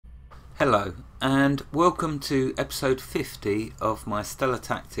Hello and welcome to episode 50 of my Stellar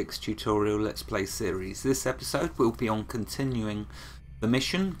Tactics tutorial Let's Play series. This episode will be on continuing the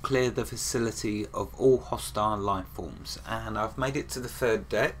mission, clear the facility of all hostile life forms, and I've made it to the third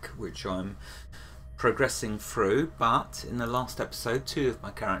deck which I'm progressing through, but in the last episode two of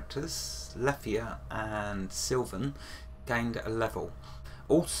my characters, Lethia and Sylvan, gained a level.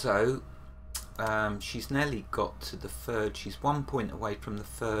 Also she's nearly got to the third, she's 1 point away from the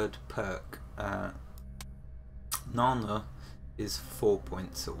third perk. Nana is 4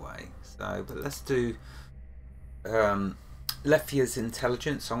 points away. So, but let's do Lethia's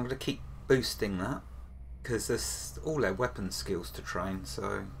intelligence. So I'm going to keep boosting that because there's all their weapon skills to train.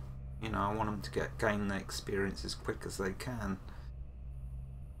 So, you know, I want them to gain their experience as quick as they can.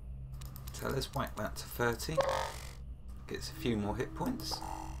 So let's whack that to 30. Gets a few more hit points.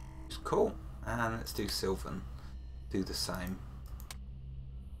 It's cool. And let's do Sylvan. Do the same.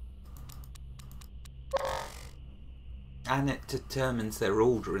 And it determines their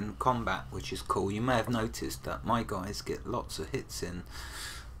order in combat, which is cool. You may have noticed that my guys get lots of hits in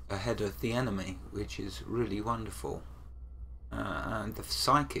ahead of the enemy, which is really wonderful. And the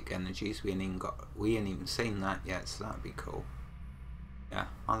psychic energies, we ain't even seen that yet, so that'd be cool. Yeah,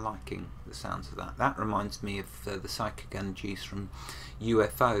 I'm liking the sounds of that. That reminds me of the psychic energies from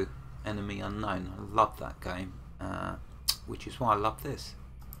UFO. Enemy Unknown. I love that game, which is why I love this.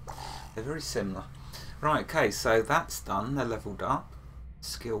 They're very similar. Right, okay, so that's done. They're leveled up.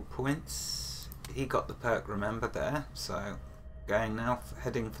 Skill points. He got the perk, remember, there. So, going now,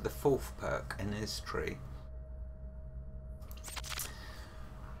 heading for the fourth perk in his tree.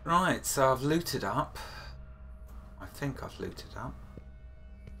 Right, so I've looted up. I think I've looted up.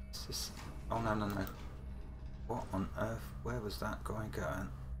 Oh, no. What on earth? Where was that guy going?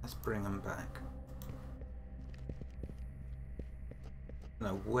 Let's bring him back. I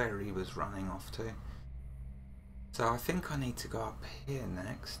don't know where he was running off to. So I think I need to go up here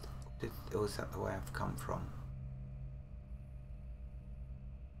next. Or is that the way I've come from?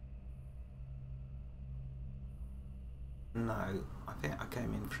 No, I think I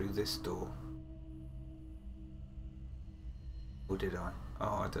came in through this door. Or did I?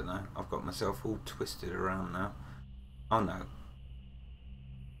 Oh, I don't know. I've got myself all twisted around now. Oh no.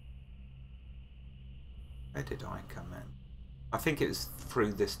 Where did I come in? I think it was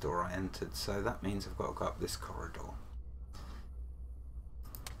through this door I entered, so that means I've got to go up this corridor.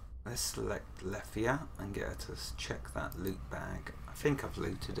 Let's select Lethia and get her to check that loot bag. I think I've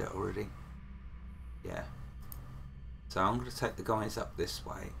looted it already. Yeah. So I'm going to take the guys up this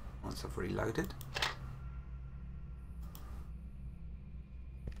way once I've reloaded.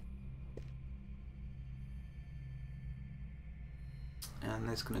 And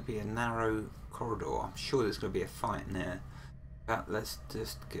there's going to be a narrow corridor. I'm sure there's going to be a fight in there. But let's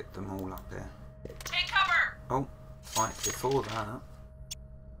just get them all up here. Take cover! Oh, fight before that.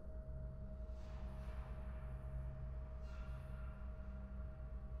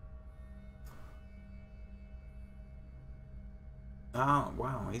 Ah,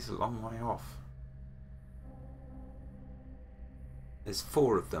 wow, he's a long way off. There's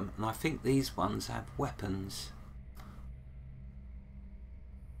 4 of them, and I think these ones have weapons.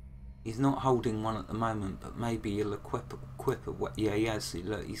 He's not holding one at the moment, but maybe he'll equip a weapon. Yeah, he has.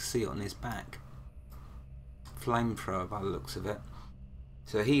 Look, you see it on his back. Flamethrower by the looks of it.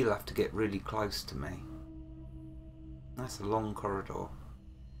 So he'll have to get really close to me. That's a long corridor.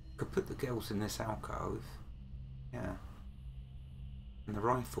 Could put the girls in this alcove. Yeah. And the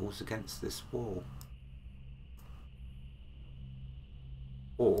rifles against this wall.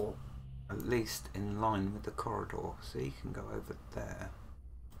 Or at least in line with the corridor. So you can go over there.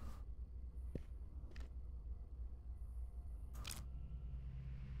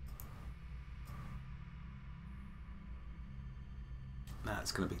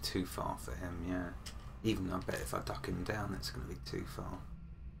 That's going to be too far for him, yeah. Even I bet if I duck him down, it's going to be too far.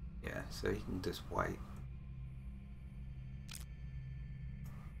 Yeah, so he can just wait.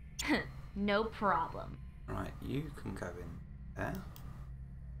 No problem. Right, you can go in there.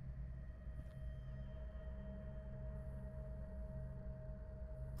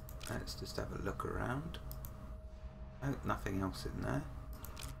 Let's just have a look around. Oh, nothing else in there.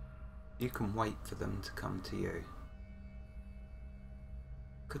 You can wait for them to come to you.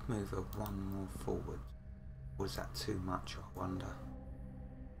 Could move her 1 more forward. Was that too much, I wonder?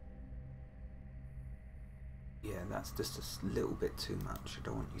 Yeah, that's just a little bit too much. I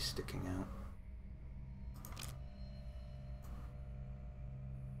don't want you sticking out.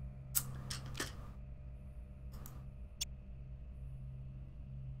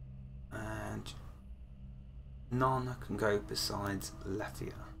 And Nana can go besides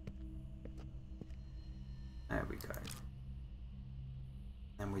Lethia. There we go.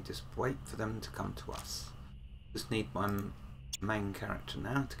 And we just wait for them to come to us. Just need my main character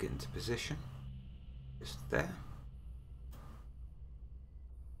now to get into position. Just there.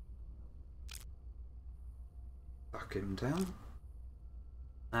 Buck him down.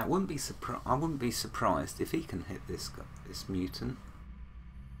 Now, I wouldn't be surprised if he can hit this mutant.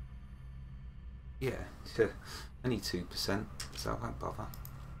 Yeah, only 2%, so I won't bother.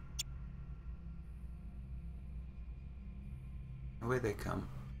 Where they come?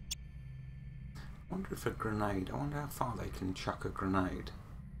 I wonder if a grenade. I wonder how far they can chuck a grenade.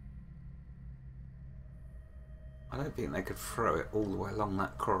 I don't think they could throw it all the way along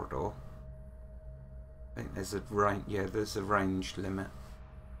that corridor. I think there's a range. Yeah, there's a range limit.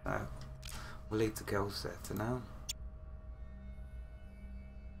 So we'll leave the girls there for now.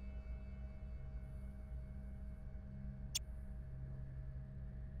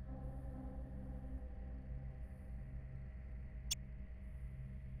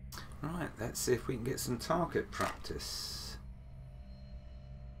 Right, let's see if we can get some target practice.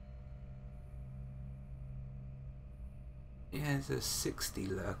 Yeah, there's a 60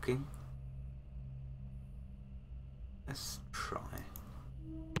 lurking. Let's try.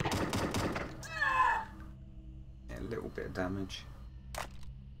 Yeah, a little bit of damage.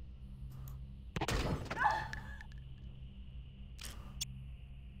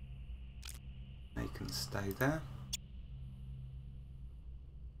 They can stay there.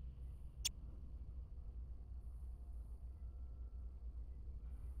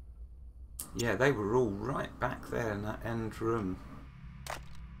 Yeah, they were all right back there in that end room.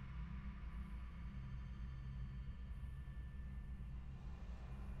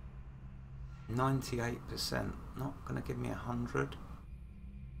 %98%. Not going to give me 100.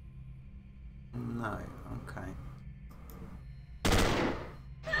 No, okay.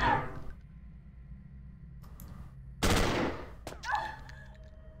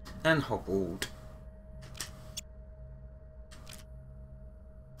 And hobbled.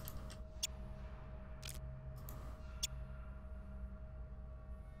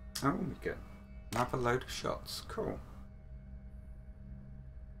 Oh, we get another load of shots. Cool.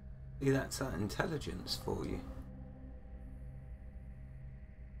 See, that's that intelligence for you.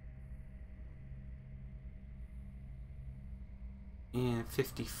 Yeah,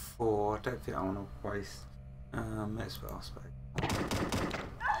 54. I don't think I want to waste. As well, I suppose.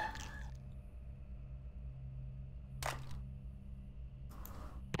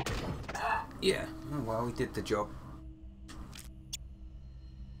 Yeah, oh well, we did the job.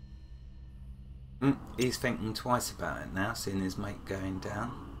 He's thinking twice about it now, seeing his mate going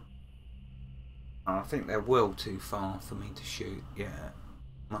down. Oh, I think they're well too far for me to shoot. Yeah,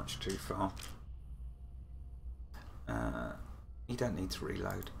 much too far. You don't need to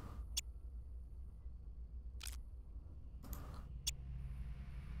reload.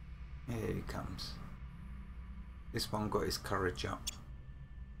 Here he comes. This one got his courage up.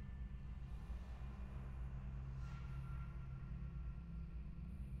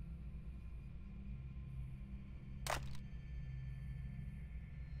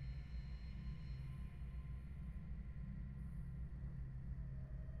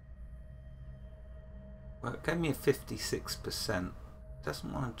 Well, it gave me a 56%.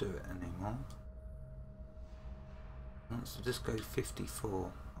 Doesn't want to do it anymore. Wants to just go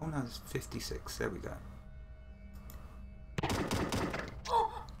 54. Oh no, it's 56. There we go.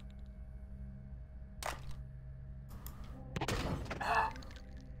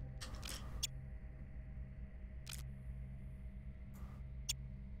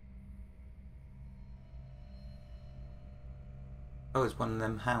 Oh, it's one of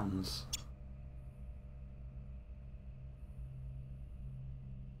them hounds.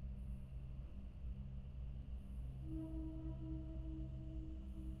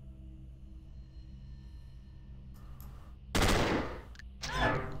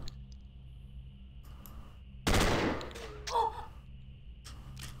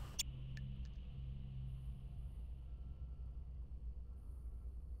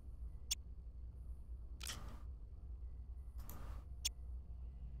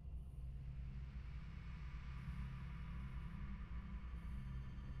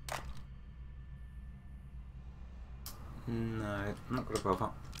 No, I'm not going to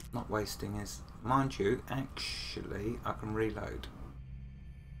bother. Not wasting his... Mind you, actually, I can reload.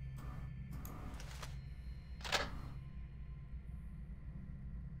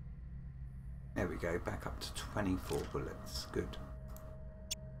 There we go, back up to 24 bullets. Good.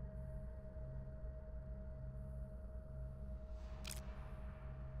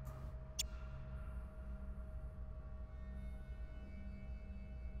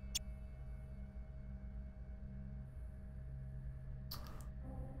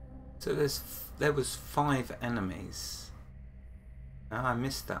 So there was 5 enemies. Now I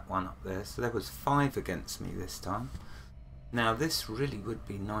missed that one up there. So there was 5 against me this time. Now this really would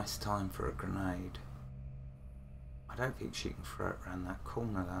be nice time for a grenade. I don't think she can throw it around that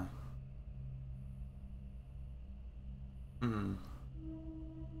corner though.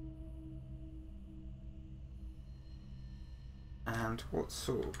 And what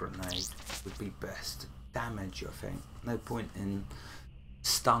sort of grenade would be best? Damage, I think. No point in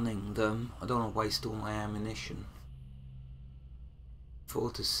stunning them. I don't want to waste all my ammunition.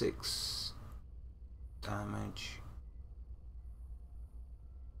 4 to 6 damage.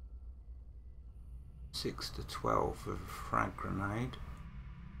 6 to 12 with a frag grenade.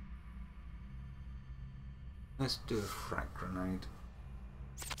 Let's do a frag grenade.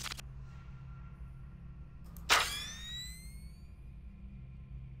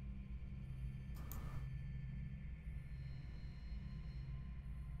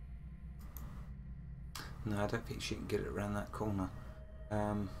 No, I don't think she can get it around that corner.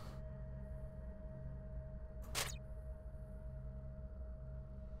 Now,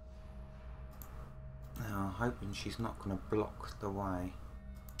 I'm hoping she's not going to block the way.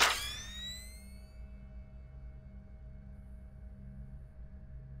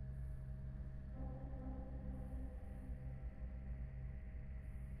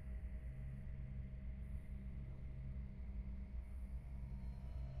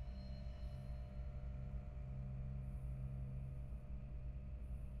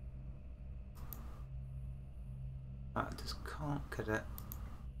 I just can't get it.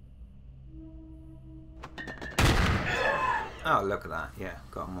 Oh, look at that. Yeah,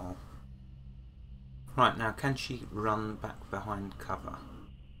 got them all. Right, now can she run back behind cover?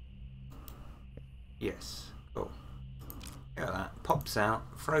 Yes, cool. Look at that. Pops out,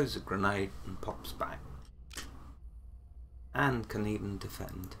 throws a grenade and pops back. And can even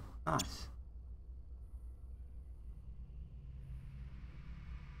defend. Nice.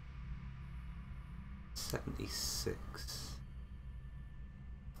 $76.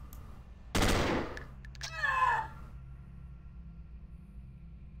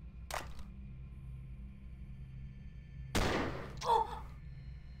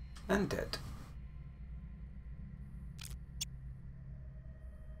 And dead.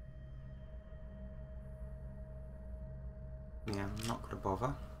 Yeah, I'm not going to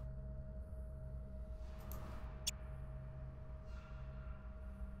bother.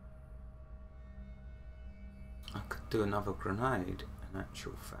 I could do another grenade, in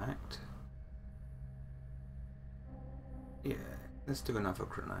actual fact. Yeah, let's do another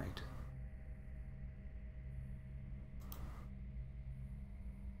grenade.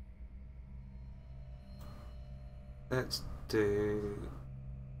 Let's do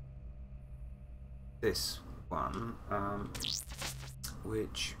this one,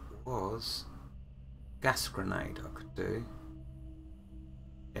 which was gas grenade I could do.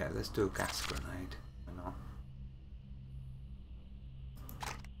 Yeah, let's do a gas grenade. Why not?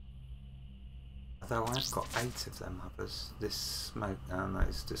 Although I've got 8 of them others. This smoke, no,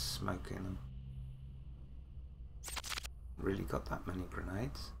 it's just smoke in them. Really got that many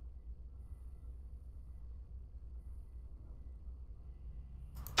grenades.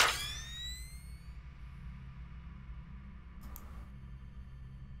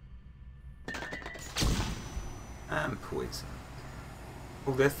 And poison.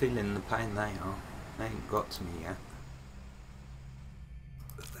 Oh, they're feeling the pain, they are. They ain't got to me yet.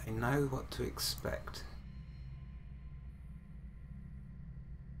 But they know what to expect.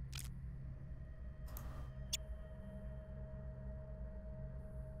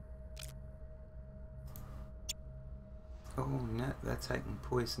 Oh no, they're taking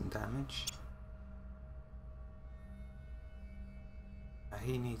poison damage.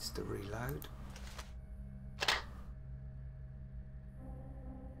 He needs to reload.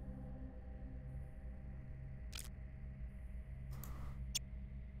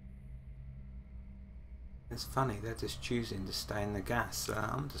 It's funny, they're just choosing to stay in the gas, so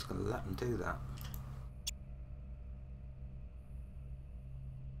I'm just going to let them do that.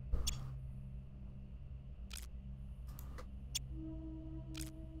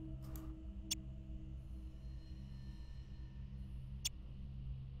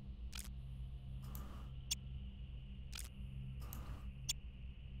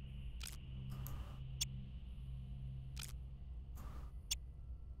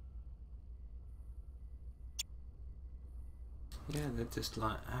 Yeah, they're just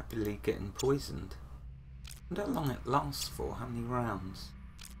like happily getting poisoned. I wonder how long it lasts for, how many rounds?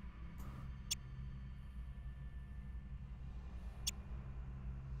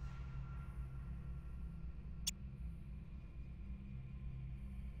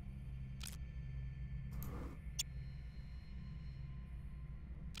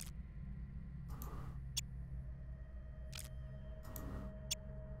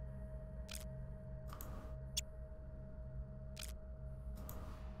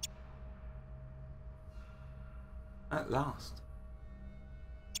 At last.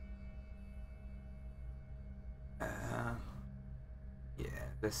 Yeah,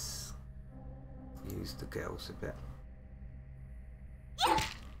 let's use the girls a bit.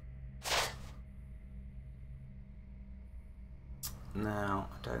 Now,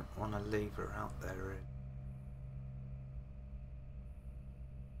 I don't want to leave her out there really.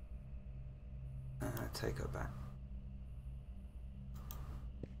 Take her back.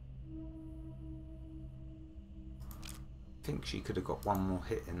 I think she could have got one more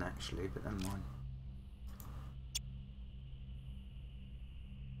hit in actually, but never mind.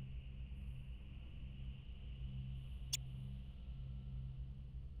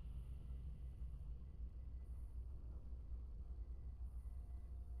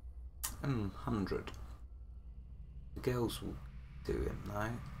 Hmm, 100. The girls will do him though.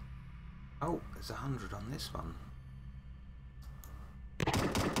 Oh, there's 100 on this one.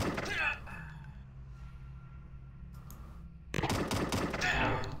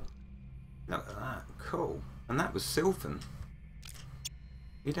 Look at that, cool. And that was Sylvan.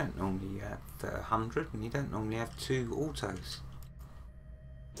 You don't normally have 100 and you don't normally have 2 autos.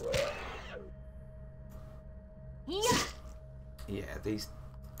 Yeah, these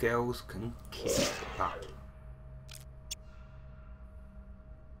girls can kick butt.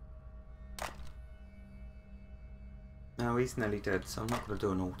 No, he's nearly dead, so I'm not going to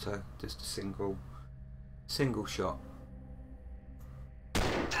do an auto, just a single shot.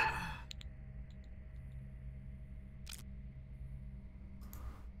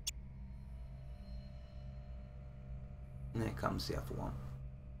 And here comes the other one.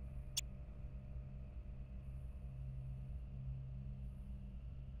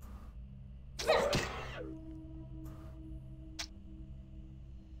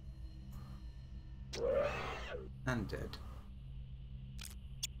 And dead.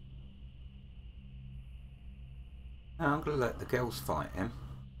 Now I'm going to let the girls fight him.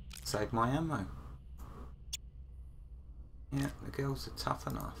 Save my ammo. Yeah, the girls are tough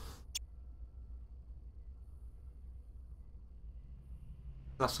enough.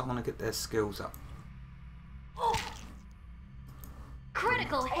 Plus I want to get their skills up.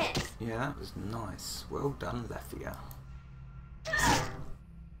 Critical hit! Yeah, that was nice. Well done, Leffia.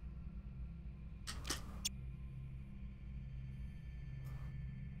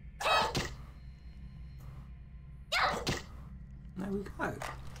 There we go.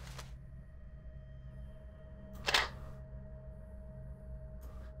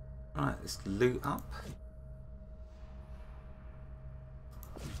 Right, let's loot up.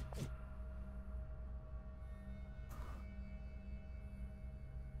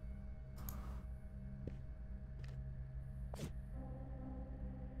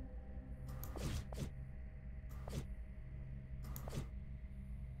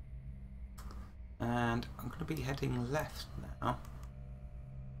 And I'm going to be heading left now.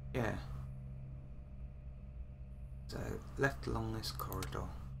 Yeah. So, left along this corridor.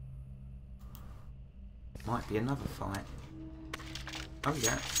 Might be another fight. Oh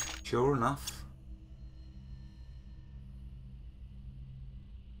yeah, sure enough.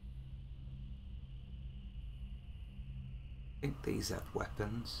 I think these have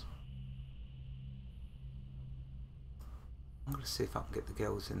weapons. I'm going to see if I can get the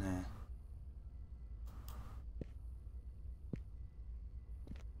girls in there.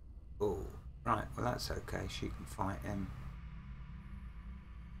 Oh, right, well that's okay, she can fight him.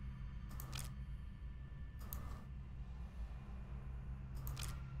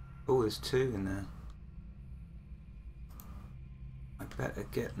 Oh, there's 2 in there. I better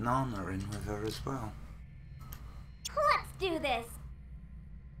get Nana in with her as well. Let's do this!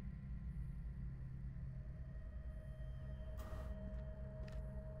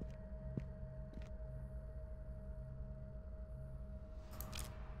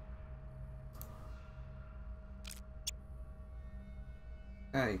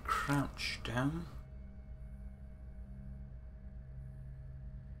 Okay, crouch down.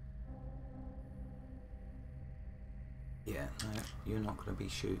 Yeah, no, you're not going to be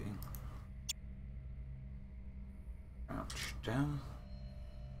shooting. Crouch down.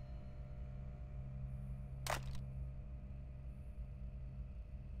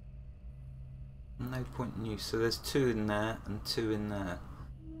 No point in use. So there's 2 in there and 2 in there.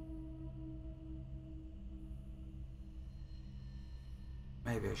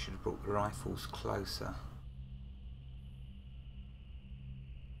 Maybe I should have brought the rifles closer.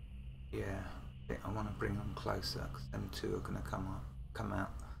 Yeah, I think I want to bring them closer because them 2 are going to come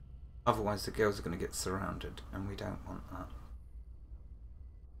out. Otherwise the girls are going to get surrounded and we don't want that.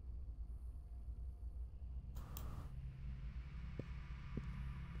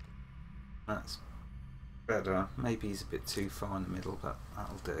 That's Better. Maybe he's a bit too far in the middle, but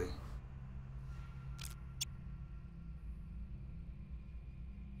that'll do.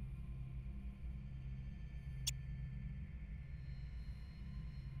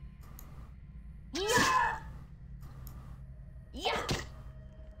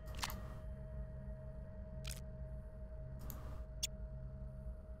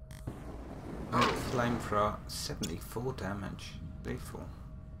 Oh, flamethrower, 74 damage, lethal.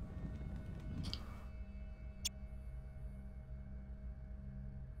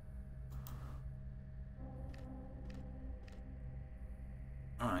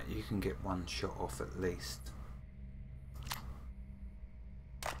 Alright, you can get one shot off at least.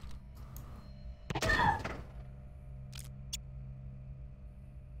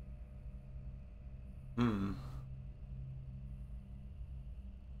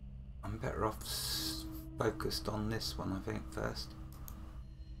 I'm better off focused on this one, I think, first.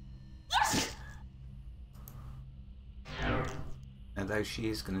 Although she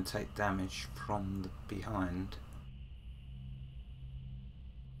is going to take damage from the behind.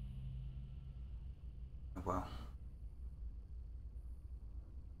 Well.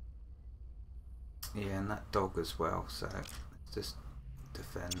 Yeah, and that dog as well, so let's just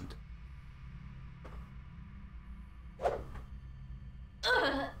defend.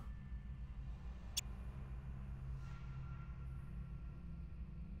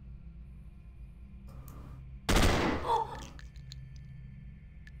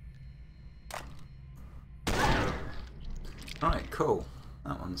 Alright, cool.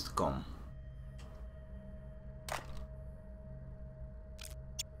 That one's gone.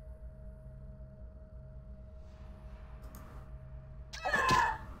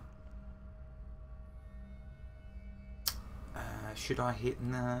 Should I hit?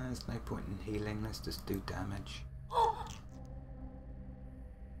 Nah, there's no point in healing. Let's just do damage.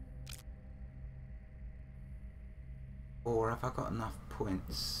 Or have I got enough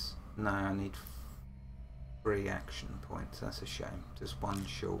points? No, I need 3 action points. That's a shame. Just one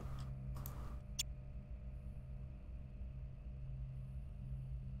short.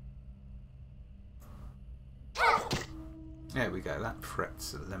 There we go. That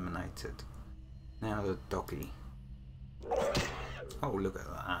threat's eliminated. Now the doggy. Oh, look at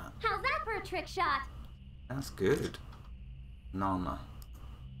that. How's that for a trick shot? That's good. Nana.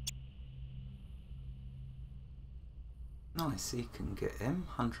 Nice, he can get him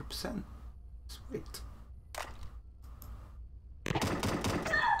 100%. Sweet.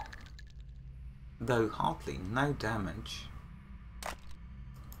 Though hardly no damage.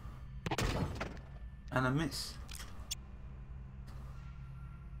 And a miss.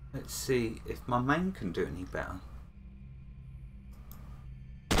 Let's see if my main can do any better.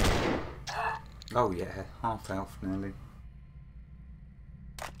 Oh yeah, half health nearly.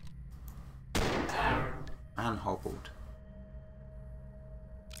 And hobbled.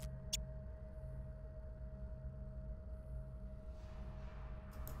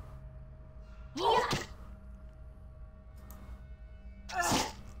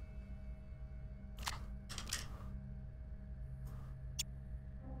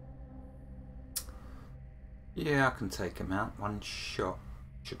 Yeah, I can take him out. One shot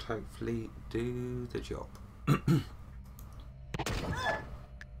should hopefully do the job. It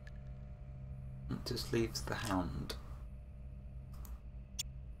just leaves the hound.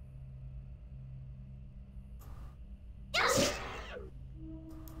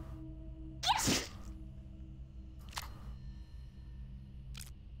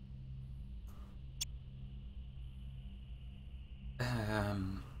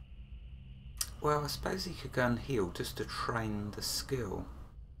 Well, I suppose he could go and heal just to train the skill.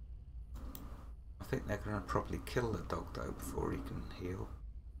 I think they're going to probably kill the dog though before he can heal.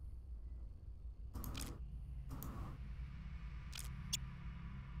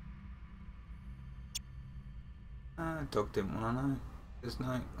 Dog didn't want to know. There's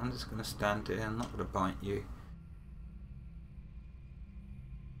no, I'm just going to stand here, I'm not going to bite you.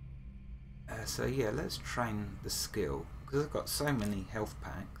 So yeah, let's train the skill, because I've got so many health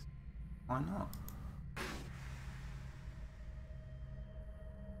packs. Why not?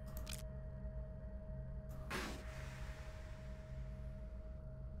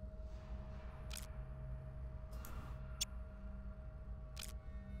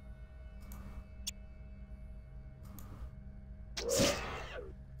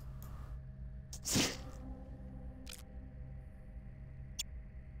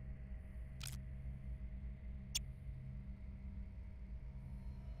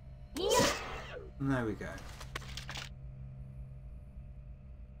 And there we go.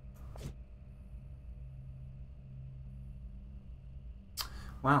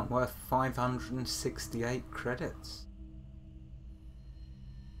 Wow, worth 568 credits.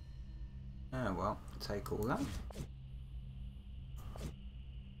 Oh well, take all that.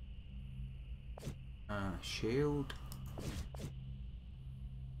 Shield.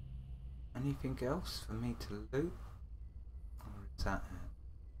 Anything else for me to loot? Or is that it?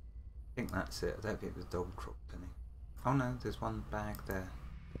 I think that's it. I don't think the dog dropped any. Oh no, there's one bag there.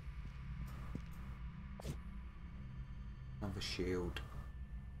 Another shield.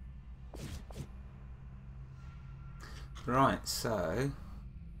 Right, so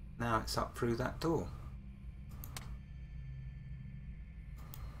now it's up through that door.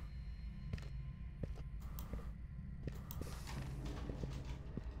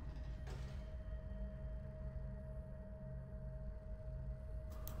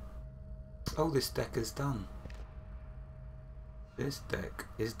 Oh, this deck is done. This deck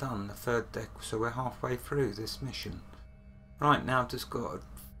is done, the third deck, so we're halfway through this mission. Right, now I've just got to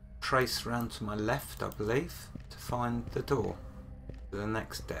trace around to my left, I believe, to find the door to the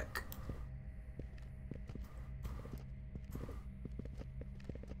next deck.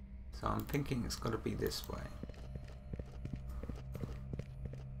 So I'm thinking it's got to be this way.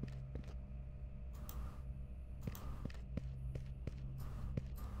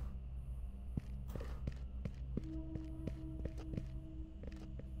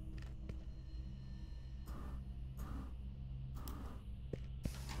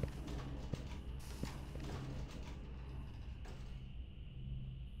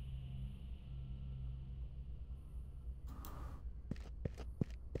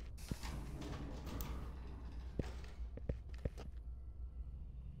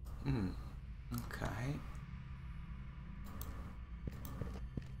 Okay.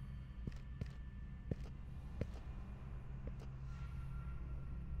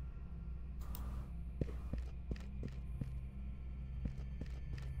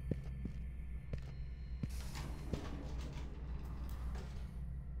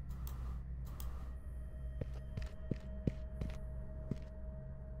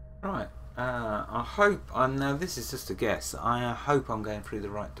 Right. I hope now this is just a guess. I hope I'm going through the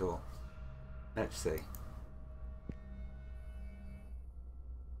right door. Let's see.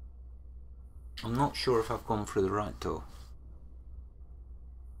 I'm not sure if I've gone through the right door.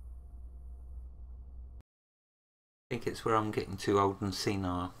 I think it's where I'm getting too old and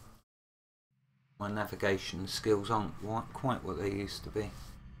senile. My navigation skills aren't quite what they used to be.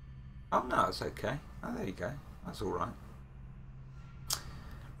 Oh no, it's okay. Oh, there you go. That's alright.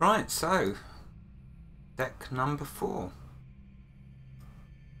 Right, so deck number 4.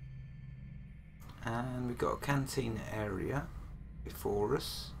 And we've got a canteen area before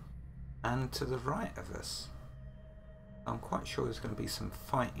us and to the right of us. I'm quite sure there's going to be some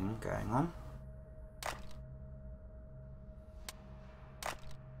fighting going on.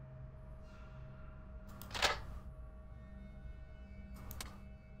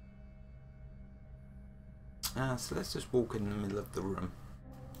 So let's just walk in the middle of the room.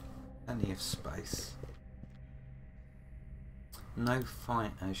 Plenty of space. No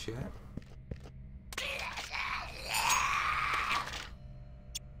fight as yet.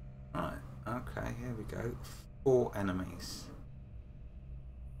 Right, okay, here we go. 4 enemies.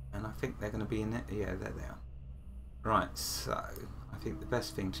 And I think they're going to be in it. Yeah, there they are. Right, so I think the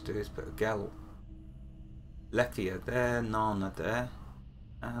best thing to do is put a Gel Lefia there, Nana there,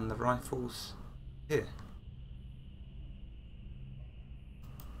 and the rifles here.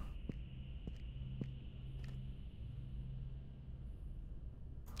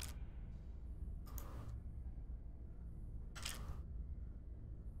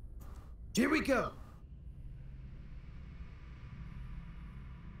 Here we go.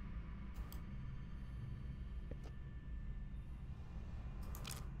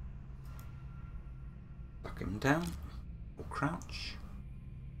 Duck him down or crouch.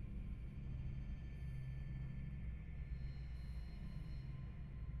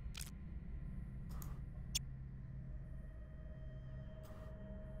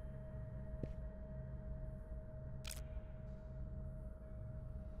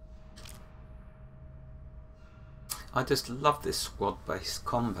 I just love this squad-based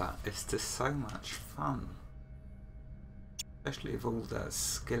combat. It's just so much fun. Especially with all the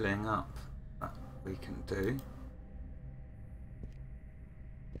skilling up that we can do.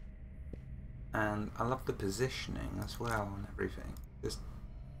 And I love the positioning as well and everything. Just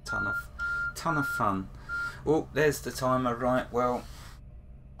ton of fun. Oh, there's the timer. Right, well,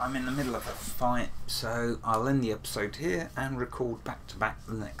 I'm in the middle of a fight, so I'll end the episode here and record back to back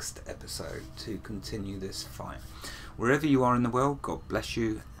the next episode to continue this fight. Wherever you are in the world, God bless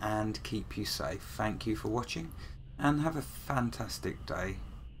you and keep you safe. Thank you for watching and have a fantastic day.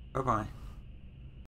 Bye bye.